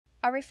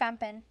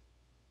Rifampin.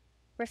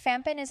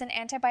 Rifampin is an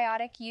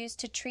antibiotic used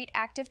to treat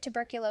active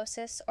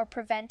tuberculosis or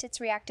prevent its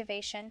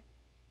reactivation.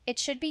 It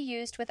should be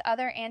used with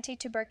other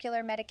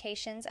antitubercular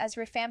medications as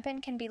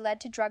rifampin can be led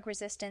to drug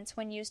resistance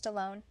when used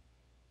alone.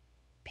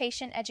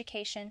 Patient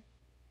education.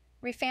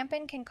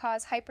 Rifampin can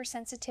cause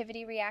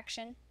hypersensitivity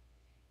reaction.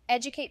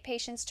 Educate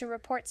patients to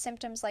report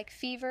symptoms like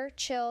fever,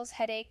 chills,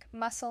 headache,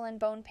 muscle and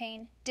bone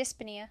pain,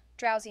 dyspnea,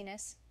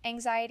 drowsiness,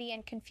 anxiety,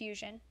 and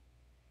confusion.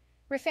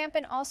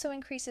 Rifampin also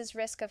increases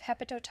risk of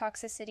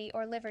hepatotoxicity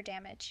or liver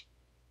damage.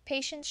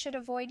 Patients should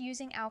avoid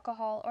using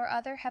alcohol or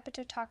other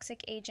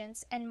hepatotoxic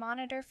agents and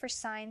monitor for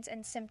signs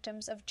and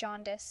symptoms of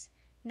jaundice,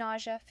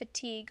 nausea,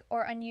 fatigue,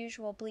 or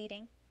unusual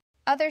bleeding.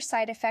 Other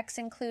side effects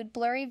include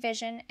blurry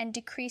vision and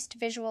decreased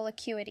visual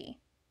acuity.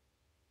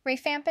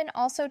 Rifampin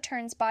also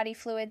turns body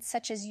fluids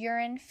such as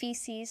urine,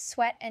 feces,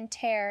 sweat, and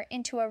tear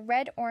into a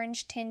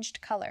red-orange tinged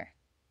color.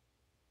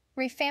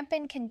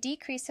 Rifampin can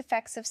decrease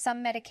effects of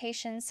some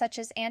medications such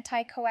as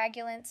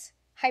anticoagulants,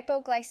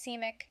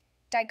 hypoglycemic,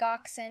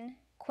 digoxin,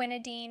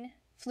 quinidine,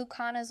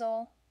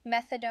 fluconazole,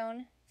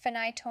 methadone,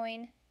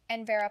 phenytoin,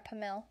 and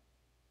verapamil.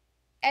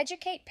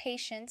 Educate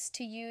patients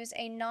to use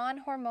a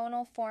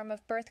non-hormonal form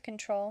of birth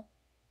control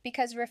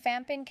because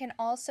rifampin can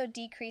also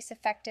decrease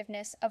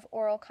effectiveness of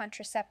oral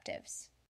contraceptives.